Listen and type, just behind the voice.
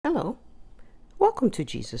Hello, welcome to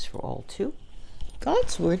Jesus for All Too.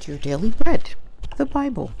 God's Word, your daily bread, the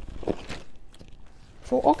Bible.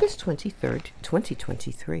 For August 23rd,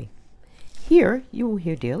 2023. Here you will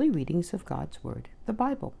hear daily readings of God's Word, the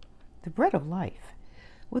Bible, the bread of life,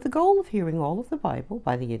 with the goal of hearing all of the Bible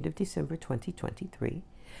by the end of December 2023,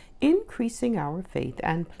 increasing our faith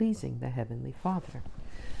and pleasing the Heavenly Father.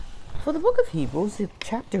 For the book of Hebrews,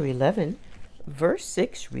 chapter 11, verse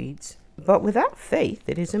 6 reads, "But without faith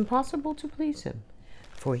it is impossible to please him.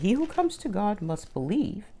 For he who comes to God must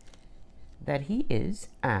believe that he is,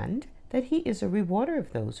 and that he is a rewarder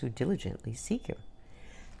of those who diligently seek him."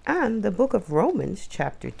 And the book of Romans,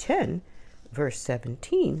 chapter 10, verse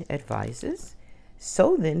 17 advises,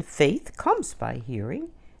 "So then faith comes by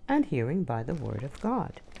hearing, and hearing by the word of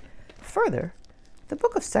God." Further, the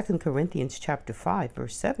book of 2 Corinthians, chapter 5,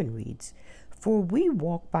 verse 7 reads, "For we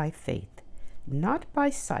walk by faith, not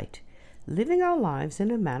by sight, living our lives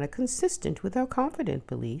in a manner consistent with our confident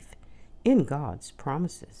belief in God's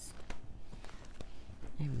promises."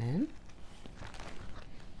 Amen.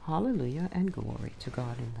 Hallelujah and glory to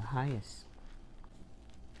God in the highest.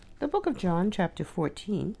 The book of John, chapter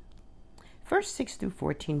 14, verse 6 through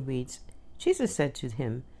 14 reads, "Jesus said to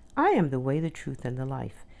him, I am the way, the truth, and the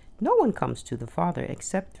life. No one comes to the Father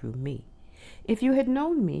except through me. If you had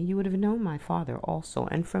known me, you would have known my Father also,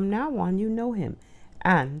 and from now on you know him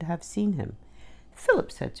and have seen him."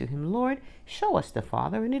 Philip said to him, "Lord, show us the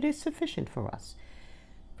Father, and it is sufficient for us."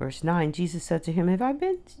 Verse 9, Jesus said to him, "Have I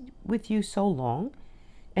been with you so long,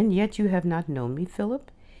 and yet you have not known me, Philip?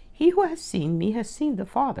 He who has seen me has seen the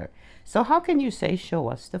Father. So how can you say, 'Show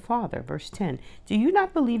us the Father'?" Verse 10, "Do you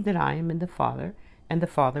not believe that I am in the Father, and the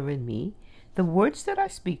Father in me? The words that I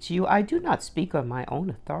speak to you, I do not speak on my own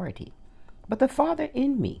authority, but the Father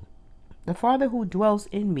in me. The Father who dwells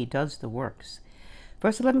in me does the works."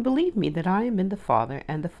 Verse 11, "Believe me that I am in the Father,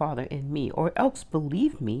 and the Father in me, or else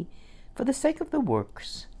believe me for the sake of the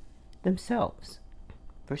works themselves."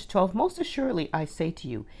 Verse 12, "Most assuredly I say to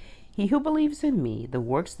you, he who believes in me, the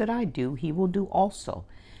works that I do, he will do also,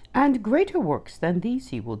 and greater works than these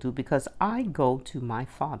he will do, because I go to my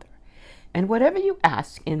Father. And whatever you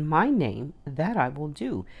ask in my name, that I will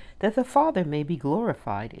do, that the Father may be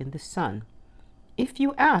glorified in the Son. If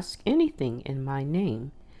you ask anything in my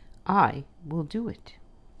name, I will do it."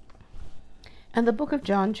 And the book of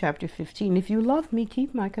John, chapter 15, "If you love me,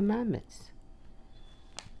 keep my commandments.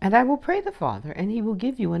 And I will pray the Father, and he will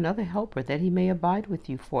give you another helper, that he may abide with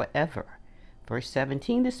you forever." Verse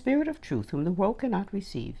 17, "The Spirit of truth, whom the world cannot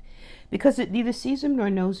receive, because it neither sees him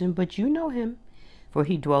nor knows him, but you know him, for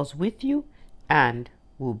he dwells with you and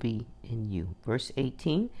will be in you." Verse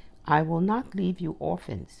 18, "I will not leave you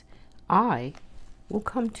orphans. I will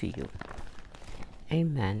come to you."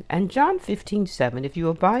 Amen. And John 15:7, "If you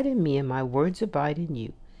abide in me and my words abide in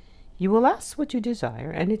you, you will ask what you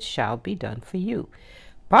desire, and it shall be done for you.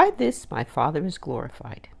 By this my Father is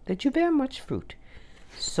glorified, that you bear much fruit,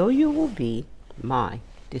 so you will be my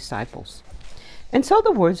disciples." And so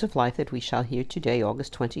the words of life that we shall hear today,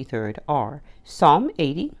 August 23rd, are Psalm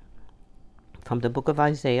 80, from the book of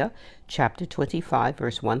Isaiah, chapter 25,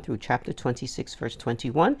 verse 1 through chapter 26, verse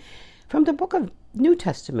 21, from the book of New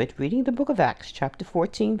Testament, reading the book of Acts, chapter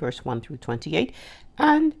 14, verse 1 through 28,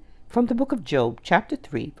 and from the book of Job, chapter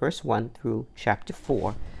 3, verse 1 through chapter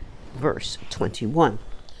 4, verse 21.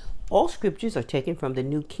 All scriptures are taken from the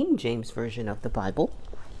New King James Version of the Bible,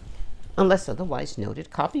 unless otherwise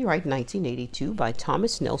noted. Copyright 1982 by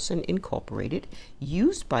Thomas Nelson Incorporated.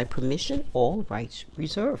 Used by permission, all rights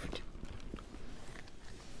reserved.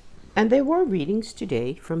 And there were readings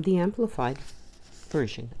today from the Amplified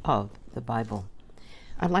Version of the Bible.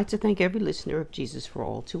 I'd like to thank every listener of Jesus for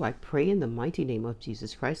All Too. I pray in the mighty name of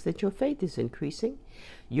Jesus Christ that your faith is increasing,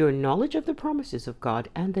 your knowledge of the promises of God,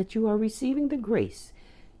 and that you are receiving the grace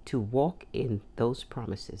to walk in those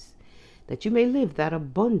promises, that you may live that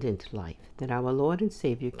abundant life that our Lord and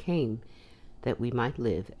Savior came that we might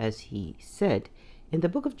live, as he said in the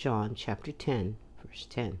book of John, chapter 10, verse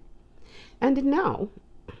 10. And now,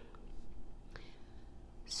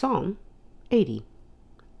 Psalm 80,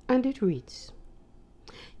 and it reads,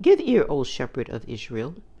 "Give ear, O shepherd of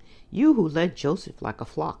Israel, you who led Joseph like a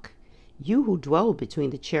flock, you who dwell between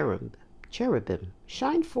the cherubim,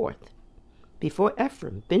 shine forth before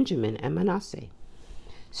Ephraim, Benjamin, and Manasseh.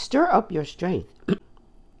 Stir up your strength.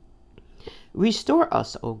 Restore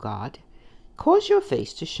us, O God. Cause your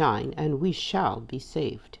face to shine, and we shall be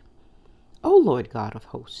saved. O Lord God of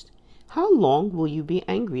hosts, how long will you be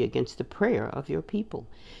angry against the prayer of your people?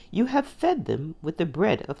 You have fed them with the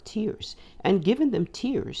bread of tears, and given them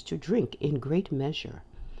tears to drink in great measure.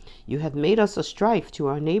 You have made us a strife to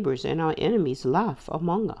our neighbors, and our enemies laugh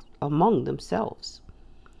among themselves.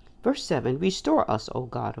 Verse 7, restore us, O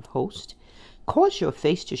God of hosts. Cause your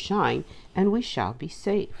face to shine, and we shall be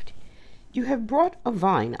saved. You have brought a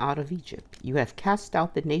vine out of Egypt. You have cast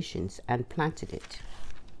out the nations and planted it.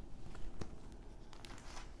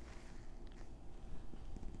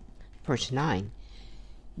 Verse 9,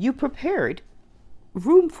 you prepared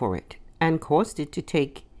room for it and caused it to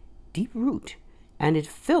take deep root, and it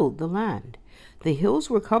filled the land. The hills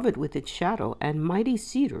were covered with its shadow, and mighty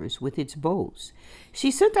cedars with its boughs.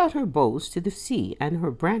 She sent out her boughs to the sea, and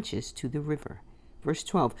her branches to the river. Verse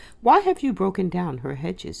 12, why have you broken down her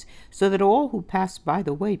hedges, so that all who pass by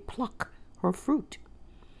the way pluck her fruit?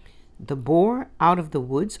 The boar out of the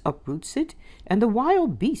woods uproots it, and the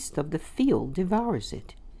wild beast of the field devours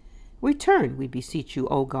it. Return, we beseech you,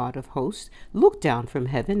 O God of hosts. Look down from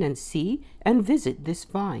heaven and see, and visit this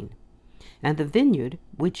vine, and the vineyard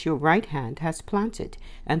which your right hand has planted,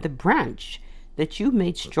 and the branch that you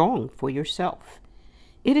made strong for yourself.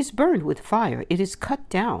 It is burned with fire, it is cut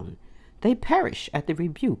down. They perish at the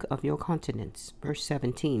rebuke of your countenance. Verse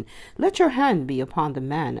 17, let your hand be upon the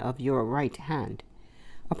man of your right hand,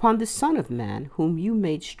 upon the Son of Man whom you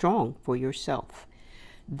made strong for yourself.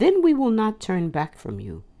 Then we will not turn back from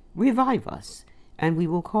you. Revive us, and we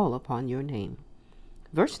will call upon your name.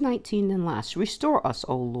 Verse 19 and last, restore us,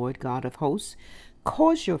 O Lord God of hosts.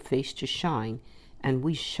 Cause your face to shine, and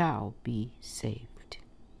we shall be saved.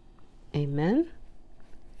 Amen.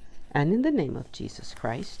 And in the name of Jesus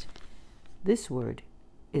Christ, this word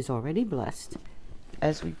is already blessed.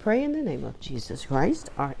 As we pray in the name of Jesus Christ,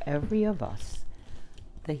 are every of us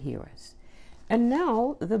the hearers. And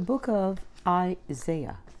now the book of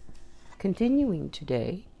Isaiah, continuing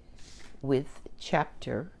today with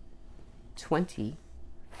chapter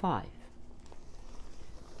 25.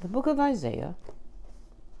 The book of Isaiah,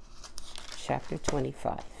 chapter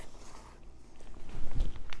 25.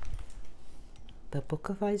 The book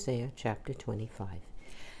of Isaiah, chapter 25.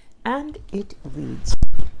 And it reads,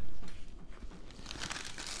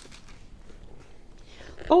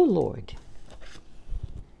 O Lord,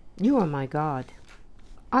 you are my God.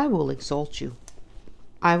 I will exalt you.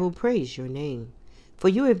 I will praise your name, for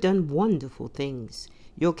you have done wonderful things.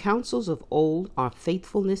 Your counsels of old are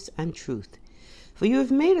faithfulness and truth. For you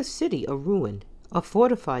have made a city a ruin, a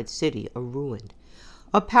fortified city a ruin,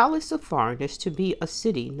 a palace of foreigners to be a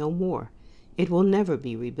city no more. It will never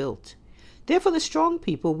be rebuilt. Therefore the strong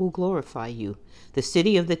people will glorify you. The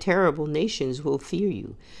city of the terrible nations will fear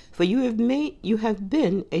you. For you have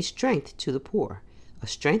been a strength to the poor, a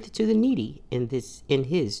strength to the needy in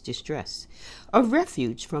his distress, a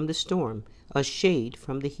refuge from the storm, a shade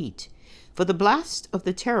from the heat. For the blast of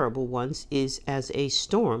the terrible ones is as a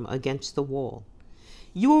storm against the wall.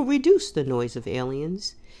 You will reduce the noise of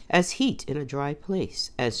aliens, as heat in a dry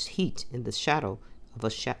place, as heat in the shadow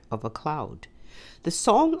of a cloud. The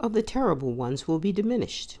song of the terrible ones will be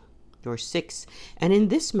diminished. Verse 6, and in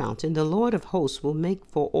this mountain the Lord of hosts will make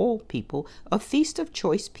for all people a feast of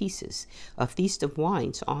choice pieces, a feast of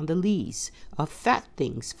wines on the lees, of fat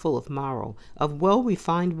things full of marrow, of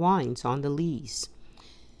well-refined wines on the lees.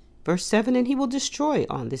 Verse 7, and he will destroy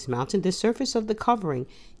on this mountain the surface of the covering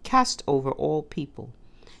cast over all people,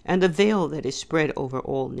 and the veil that is spread over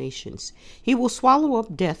all nations. He will swallow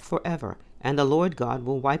up death forever, and the Lord God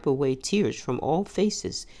will wipe away tears from all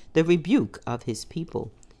faces, the rebuke of his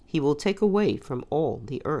people. He will take away from all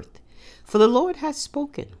the earth. For the Lord has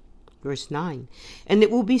spoken. Verse 9, and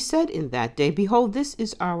it will be said in that day, behold, this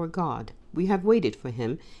is our God. We have waited for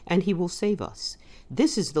him, and he will save us.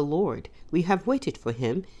 This is the Lord. We have waited for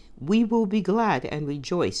him. We will be glad and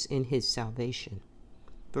rejoice in his salvation.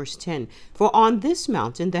 Verse 10, for on this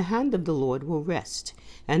mountain the hand of the Lord will rest,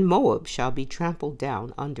 and Moab shall be trampled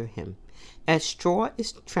down under him, as straw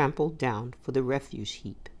is trampled down for the refuse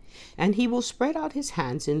heap. And he will spread out his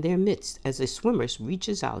hands in their midst, as a swimmer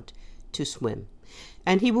reaches out to swim.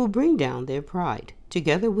 And he will bring down their pride,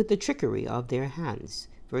 together with the trickery of their hands.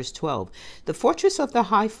 Verse 12, the fortress of the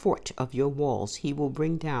high fort of your walls he will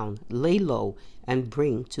bring down, lay low, and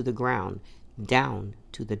bring to the ground, down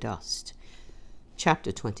to the dust.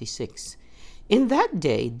 Chapter 26. In that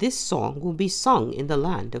day this song will be sung in the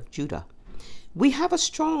land of Judah. We have a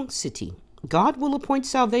strong city. God will appoint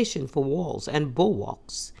salvation for walls and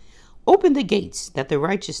bulwarks. Open the gates, that the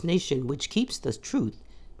righteous nation which keeps the truth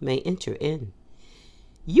may enter in.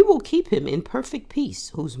 You will keep him in perfect peace,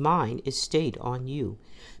 whose mind is stayed on you,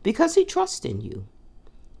 because he trusts in you.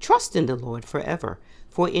 Trust in the Lord forever,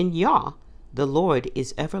 for in Yah the Lord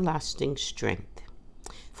is everlasting strength.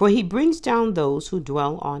 For he brings down those who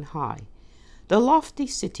dwell on high. The lofty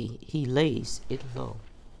city he lays it low.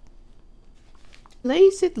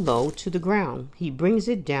 Lays it low to the ground, he brings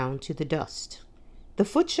it down to the dust. The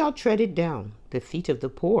foot shall tread it down, the feet of the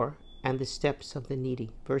poor, and the steps of the needy.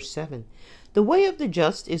 Verse 7. The way of the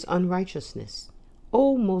just is unrighteousness.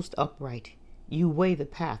 O most upright, you weigh the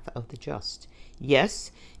path of the just.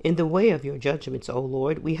 Yes, in the way of your judgments, O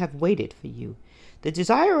Lord, we have waited for you. The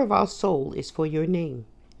desire of our soul is for your name,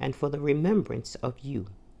 and for the remembrance of you.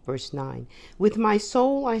 Verse 9. With my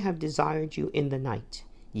soul I have desired you in the night.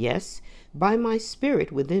 Yes, by my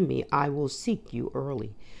spirit within me I will seek you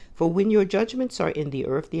early. For when your judgments are in the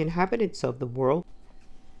earth, the inhabitants of the world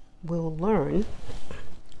will learn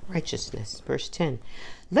righteousness. Verse 10.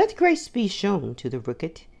 Let grace be shown to the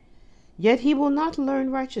wicked, yet he will not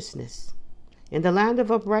learn righteousness. In the land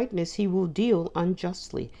of uprightness he will deal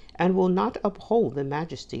unjustly, and will not uphold the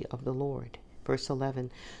majesty of the Lord. Verse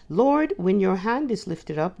 11. Lord, when your hand is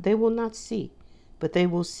lifted up, they will not see, but they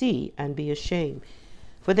will see and be ashamed.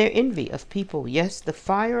 For their envy of people, yes, the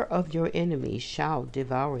fire of your enemies shall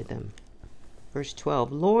devour them. Verse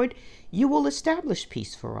 12. Lord, you will establish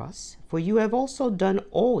peace for us, for you have also done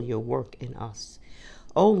all your work in us.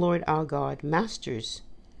 O Lord our God, masters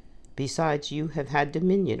besides you have had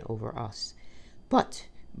dominion over us, but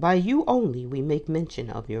by you only we make mention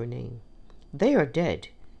of your name. They are dead,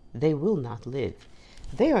 they will not live.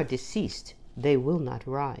 They are deceased, they will not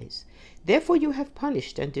rise. Therefore you have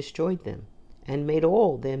punished and destroyed them, and made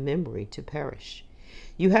all their memory to perish.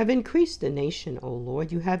 You have increased the nation, O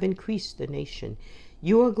Lord, you have increased the nation.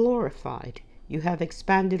 You are glorified. You have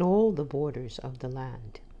expanded all the borders of the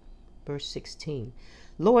land. Verse 16.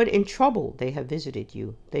 Lord, in trouble they have visited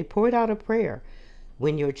you. They poured out a prayer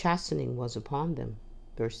when your chastening was upon them.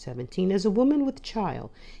 Verse 17. As a woman with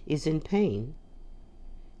child is in pain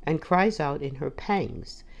and cries out in her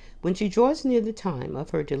pangs, when she draws near the time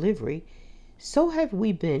of her delivery, so have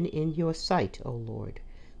we been in your sight, O Lord.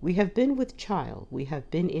 We have been with child, we have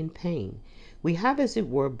been in pain. We have, as it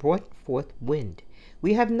were, brought forth wind.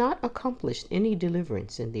 We have not accomplished any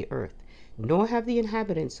deliverance in the earth, nor have the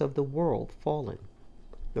inhabitants of the world fallen.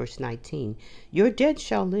 Verse 19. Your dead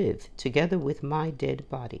shall live, together with my dead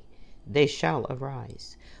body. They shall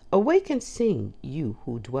arise. Awake and sing, you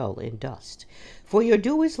who dwell in dust. For your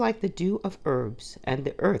dew is like the dew of herbs, and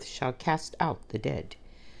the earth shall cast out the dead.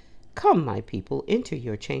 Come, my people, enter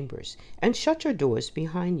your chambers, and shut your doors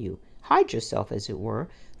behind you. Hide yourself, as it were,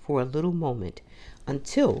 for a little moment,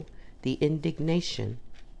 until the indignation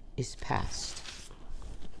is past.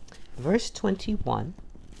 Verse 21,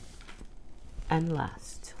 and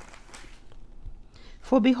last.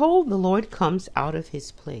 For behold, the Lord comes out of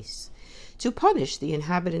his place, to punish the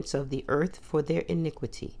inhabitants of the earth for their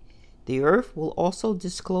iniquity. The earth will also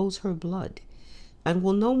disclose her blood, and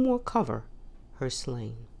will no more cover her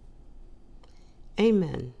slain.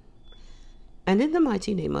 Amen. And in the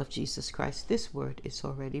mighty name of Jesus Christ, this word is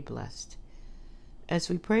already blessed. As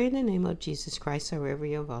we pray in the name of Jesus Christ, are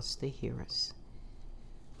every of us to hear us.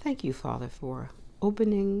 Thank you, Father, for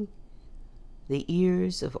opening the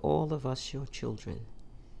ears of all of us, your children,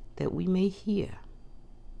 that we may hear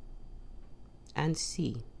and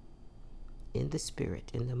see in the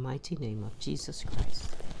Spirit. In the mighty name of Jesus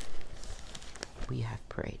Christ, we have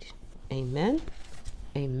prayed. Amen,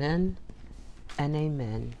 amen, and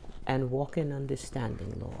amen, and walk in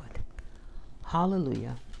understanding, Lord.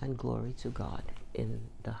 Hallelujah, and glory to God in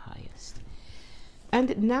the highest.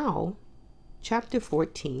 And now, chapter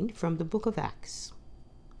 14 from the book of Acts,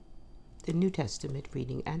 the New Testament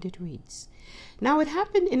reading, and it reads, Now it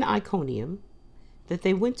happened in Iconium that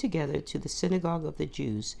they went together to the synagogue of the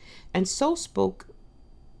Jews, and so spoke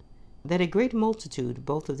that a great multitude,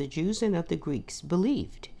 both of the Jews and of the Greeks,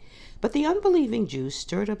 believed. But the unbelieving Jews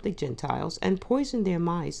stirred up the Gentiles and poisoned their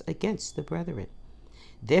minds against the brethren.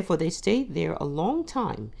 Therefore they stayed there a long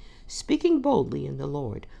time, speaking boldly in the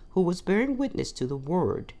Lord, who was bearing witness to the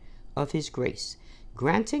word of his grace,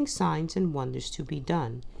 granting signs and wonders to be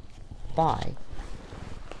done by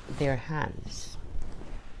their hands.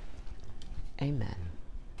 Amen.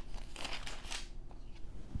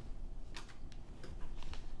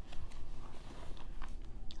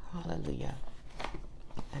 Hallelujah.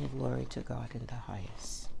 And glory to God in the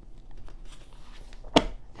highest.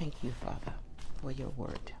 Thank you, Father, for your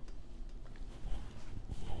word.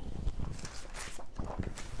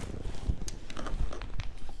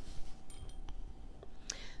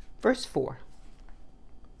 Verse 4.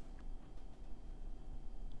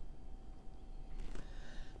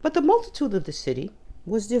 But the multitude of the city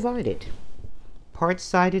was divided. Part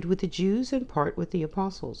sided with the Jews and part with the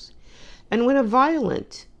apostles. And when a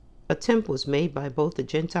violent attempt was made by both the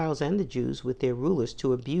Gentiles and the Jews with their rulers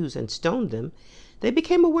to abuse and stone them, They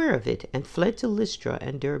became aware of it and fled to Lystra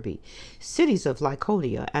and Derbe, cities of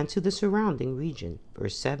Lycaonia, and to the surrounding region.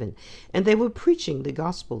 Verse 7. And they were preaching the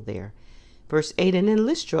gospel there. Verse 8. And in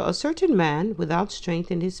Lystra a certain man without strength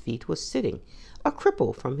in his feet was sitting, a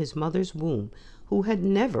cripple from his mother's womb, who had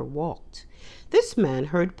never walked. This man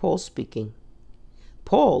heard Paul speaking.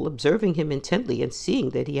 Paul, observing him intently and seeing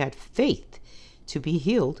that he had faith to be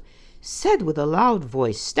healed, said with a loud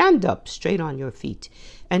voice, "Stand up straight on your feet."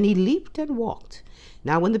 And he leaped and walked.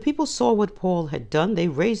 Now when the people saw what Paul had done, they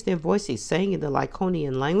raised their voices, saying in the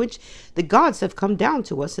Lycaonian language, "The gods have come down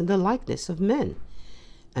to us in the likeness of men."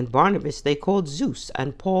 And Barnabas they called Zeus,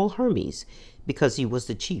 and Paul Hermes, because he was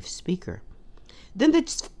the chief speaker. Then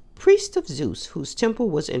the priest of Zeus, whose temple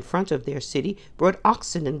was in front of their city, brought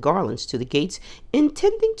oxen and garlands to the gates,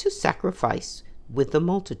 intending to sacrifice with the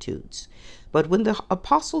multitudes. But when the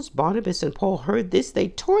apostles Barnabas and Paul heard this, they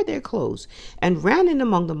tore their clothes and ran in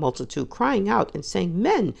among the multitude, crying out and saying,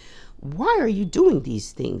 "Men, why are you doing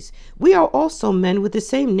these things? We are also men with the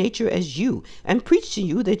same nature as you, and preach to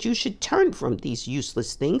you that you should turn from these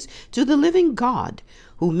useless things to the living God,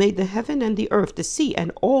 who made the heaven and the earth, the sea,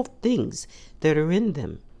 and all things that are in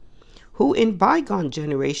them, who in bygone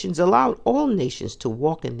generations allowed all nations to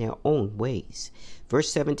walk in their own ways." Verse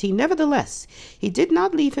 17, nevertheless, he did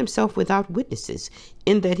not leave himself without witnesses,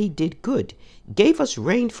 in that he did good, gave us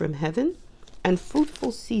rain from heaven and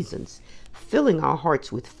fruitful seasons, filling our hearts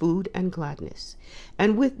with food and gladness.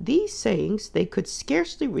 And with these sayings they could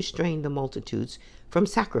scarcely restrain the multitudes from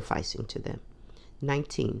sacrificing to them.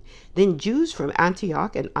 19. Then Jews from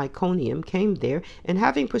Antioch and Iconium came there, and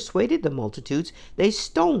having persuaded the multitudes, they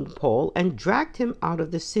stoned Paul and dragged him out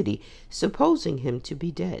of the city, supposing him to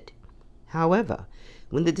be dead. However,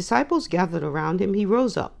 when the disciples gathered around him, he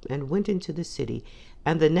rose up and went into the city,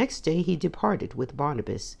 and the next day he departed with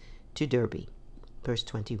Barnabas to Derbe. Verse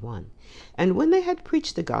 21. And when they had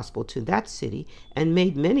preached the gospel to that city and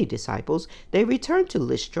made many disciples, they returned to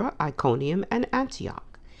Lystra, Iconium, and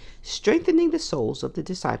Antioch, strengthening the souls of the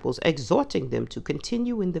disciples, exhorting them to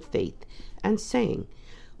continue in the faith, and saying,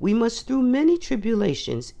 "We must through many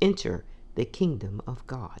tribulations enter the kingdom of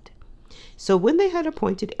God." So when they had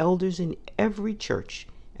appointed elders in every church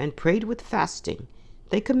and prayed with fasting,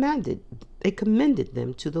 they commended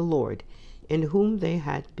them to the Lord, in whom they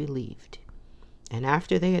had believed. And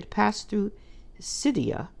after they had passed through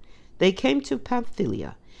Pisidia, they came to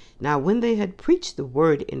Pamphylia. Now when they had preached the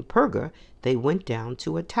word in Perga, they went down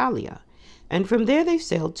to Attalia, and from there they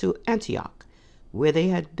sailed to Antioch, where they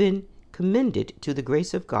had been commended to the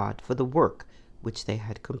grace of God for the work which they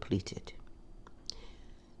had completed.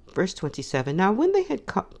 Verse 27. Now when they had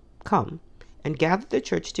come and gathered the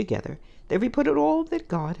church together, they reported all that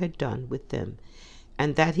God had done with them,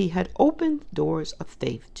 and that he had opened doors of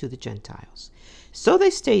faith to the Gentiles. So they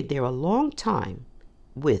stayed there a long time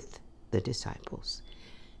with the disciples.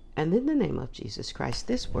 And in the name of Jesus Christ,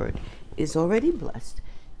 this word is already blessed.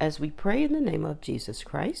 As we pray in the name of Jesus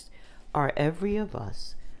Christ, are every of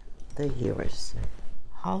us the hearers.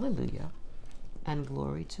 Hallelujah, and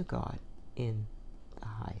glory to God in the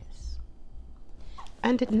highest.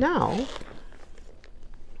 And now,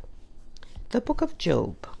 the book of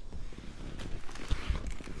Job.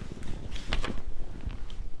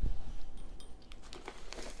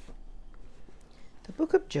 The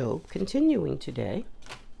book of Job, continuing today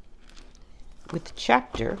with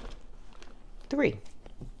chapter 3.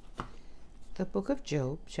 The book of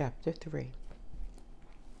Job, chapter 3.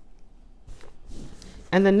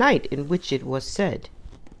 And the night in which it was said,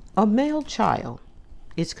 "A male child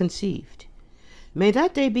is conceived." May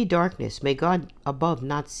that day be darkness, may God above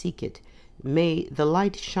not seek it. May the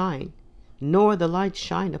light shine, nor the light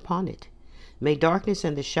shine upon it. May darkness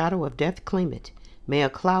and the shadow of death claim it. May a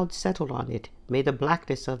cloud settle on it. May the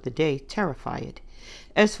blackness of the day terrify it.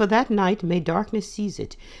 As for that night, may darkness seize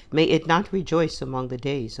it. May it not rejoice among the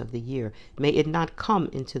days of the year. May it not come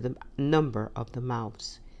into the number of the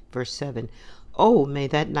mouths. Verse 7. Oh, may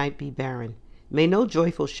that night be barren. May no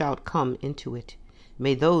joyful shout come into it.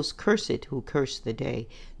 May those curse it who curse the day,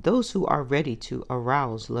 those who are ready to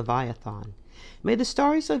arouse Leviathan. May the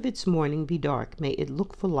stars of its morning be dark. May it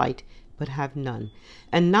look for light, but have none,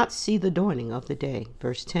 and not see the dawning of the day.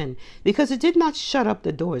 Verse 10. Because it did not shut up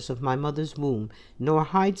the doors of my mother's womb, nor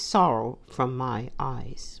hide sorrow from my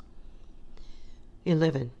eyes.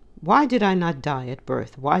 11. Why did I not die at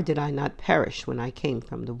birth? Why did I not perish when I came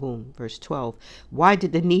from the womb? Verse 12. Why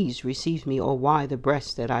did the knees receive me, or why the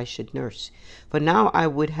breast that I should nurse? For now I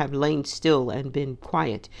would have lain still and been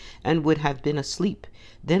quiet, and would have been asleep.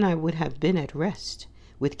 Then I would have been at rest,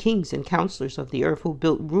 with kings and counselors of the earth who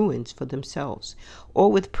built ruins for themselves,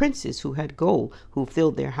 or with princes who had gold, who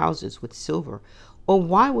filled their houses with silver, Or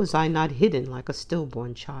why was I not hidden like a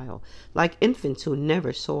stillborn child, like infants who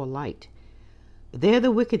never saw light? There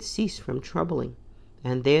the wicked cease from troubling,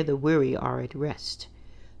 and there the weary are at rest.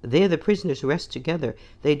 There the prisoners rest together,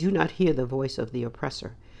 they do not hear the voice of the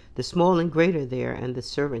oppressor. The small and great are there, and the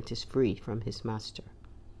servant is free from his master.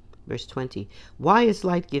 Verse 20, why is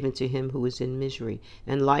light given to him who is in misery,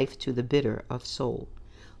 and life to the bitter of soul,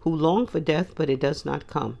 who long for death, but it does not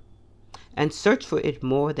come, and search for it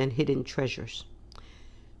more than hidden treasures?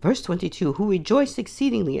 Verse 22, who rejoice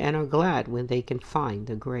exceedingly and are glad when they can find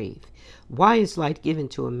the grave. Why is light given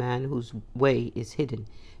to a man whose way is hidden,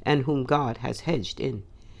 and whom God has hedged in?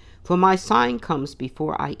 For my sighing comes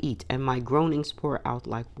before I eat, and my groanings pour out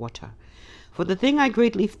like water. For the thing I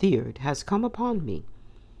greatly feared has come upon me,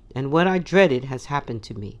 and what I dreaded has happened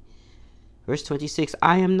to me. Verse 26,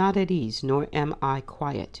 I am not at ease, nor am I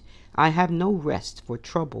quiet. I have no rest, for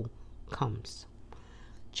trouble comes.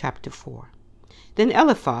 Chapter 4. Then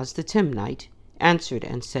Eliphaz the Temanite answered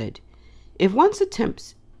and said, If one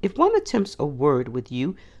attempts a word with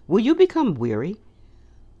you, will you become weary?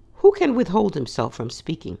 Who can withhold himself from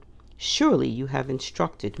speaking? Surely you have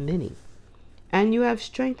instructed many, and you have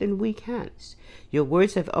strengthened weak hands. Your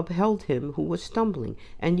words have upheld him who was stumbling,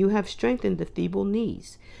 and you have strengthened the feeble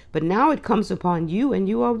knees. But now it comes upon you, and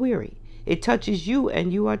you are weary. It touches you,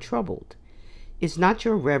 and you are troubled. Is not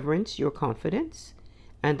your reverence your confidence,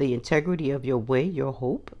 and the integrity of your way your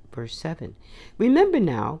hope? Verse 7. Remember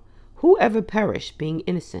now, who ever perished being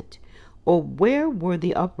innocent? Or where were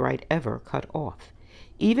the upright ever cut off?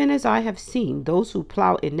 Even as I have seen, those who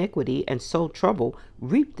plow iniquity and sow trouble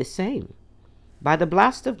reap the same. By the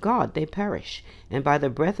blast of God they perish, and by the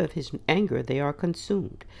breath of his anger they are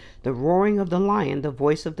consumed. The roaring of the lion, the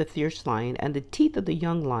voice of the fierce lion, and the teeth of the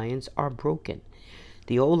young lions are broken.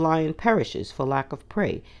 The old lion perishes for lack of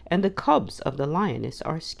prey, and the cubs of the lioness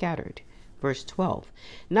are scattered. Verse 12.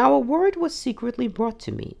 Now a word was secretly brought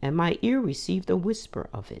to me, and my ear received a whisper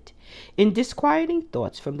of it. In disquieting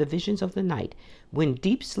thoughts from the visions of the night, when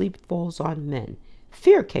deep sleep falls on men,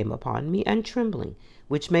 fear came upon me and trembling,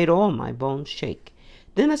 which made all my bones shake.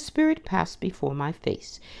 Then a spirit passed before my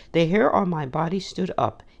face. The hair on my body stood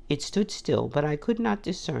up. It stood still, but I could not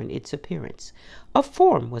discern its appearance. A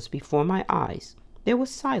form was before my eyes. There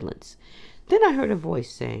was silence. Then I heard a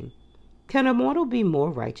voice saying, Can a mortal be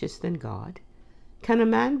more righteous than God? Can a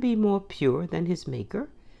man be more pure than his Maker?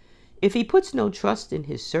 If he puts no trust in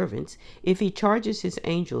his servants, if he charges his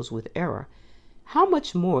angels with error, how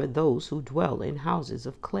much more those who dwell in houses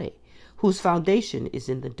of clay, whose foundation is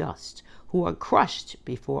in the dust, who are crushed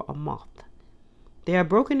before a moth? They are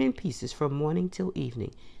broken in pieces from morning till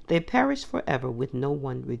evening. They perish forever with no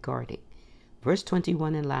one regarding. Verse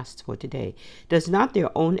 21 and last for today. Does not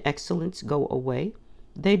their own excellence go away?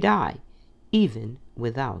 They die, even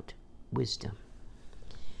without wisdom.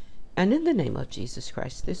 And in the name of Jesus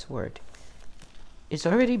Christ, this word is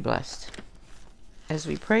already blessed. As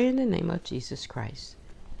we pray in the name of Jesus Christ,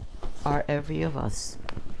 are every of us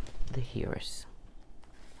the hearers.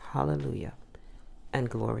 Hallelujah. And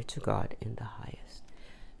glory to God in the highest.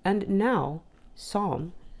 And now,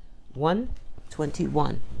 Psalm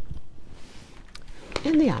 121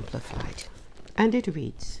 in the Amplified. And it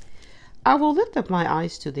reads, I will lift up my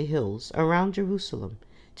eyes to the hills around Jerusalem,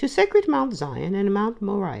 to sacred Mount Zion and Mount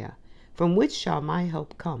Moriah, from which shall my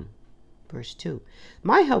help come. Verse 2,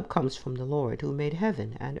 my help comes from the Lord who made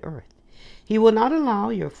heaven and earth. He will not allow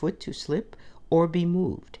your foot to slip or be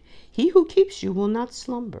moved. He who keeps you will not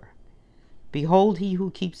slumber. Behold, he who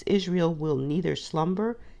keeps Israel will neither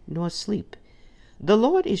slumber nor sleep. The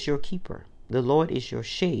Lord is your keeper. The Lord is your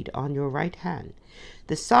shade on your right hand,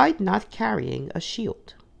 the side not carrying a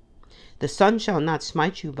shield. The sun shall not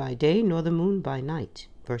smite you by day, nor the moon by night.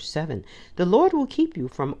 Verse 7, the Lord will keep you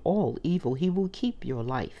from all evil. He will keep your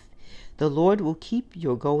life. The Lord will keep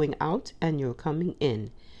your going out and your coming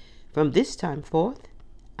in, from this time forth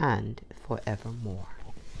and forevermore.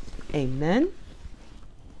 Amen,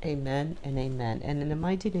 amen, and amen. And in the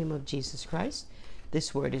mighty name of Jesus Christ,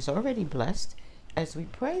 this word is already blessed. As we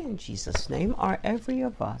pray in Jesus' name, are every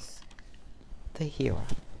of us the hearer.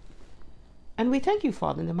 And we thank you,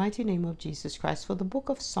 Father, in the mighty name of Jesus Christ, for the book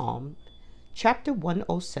of Psalm, chapter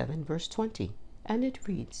 107, verse 20. And it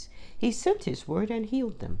reads, He sent his word and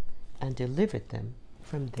healed them and delivered them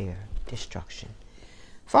from their destruction.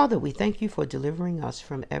 Father, we thank you for delivering us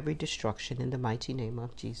from every destruction in the mighty name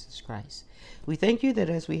of Jesus Christ. We thank you that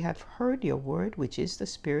as we have heard your word, which is the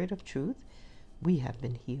Spirit of truth, we have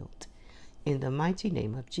been healed. In the mighty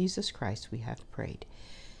name of Jesus Christ, we have prayed.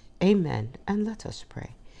 Amen. And let us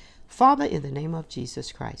pray. Father, in the name of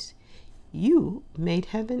Jesus Christ, you made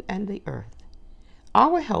heaven and the earth.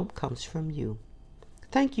 Our help comes from you.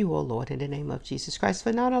 Thank you, O Lord, in the name of Jesus Christ,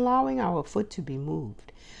 for not allowing our foot to be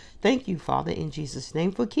moved. Thank you, Father, in Jesus'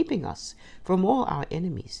 name, for keeping us from all our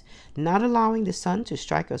enemies, not allowing the sun to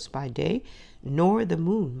strike us by day, nor the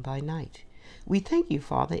moon by night. We thank you,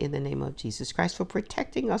 Father, in the name of Jesus Christ, for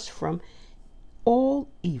protecting us from all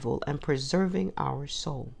evil and preserving our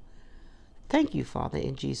soul. Thank you, Father,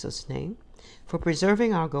 in Jesus' name, for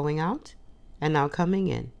preserving our going out and our coming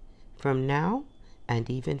in, from now and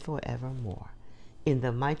even forevermore. In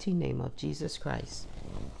the mighty name of Jesus Christ,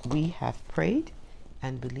 we have prayed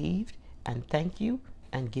and believed and thank you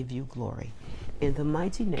and give you glory. In the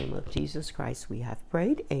mighty name of Jesus Christ, we have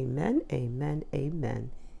prayed. Amen, amen,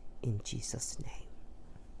 amen. In Jesus' name.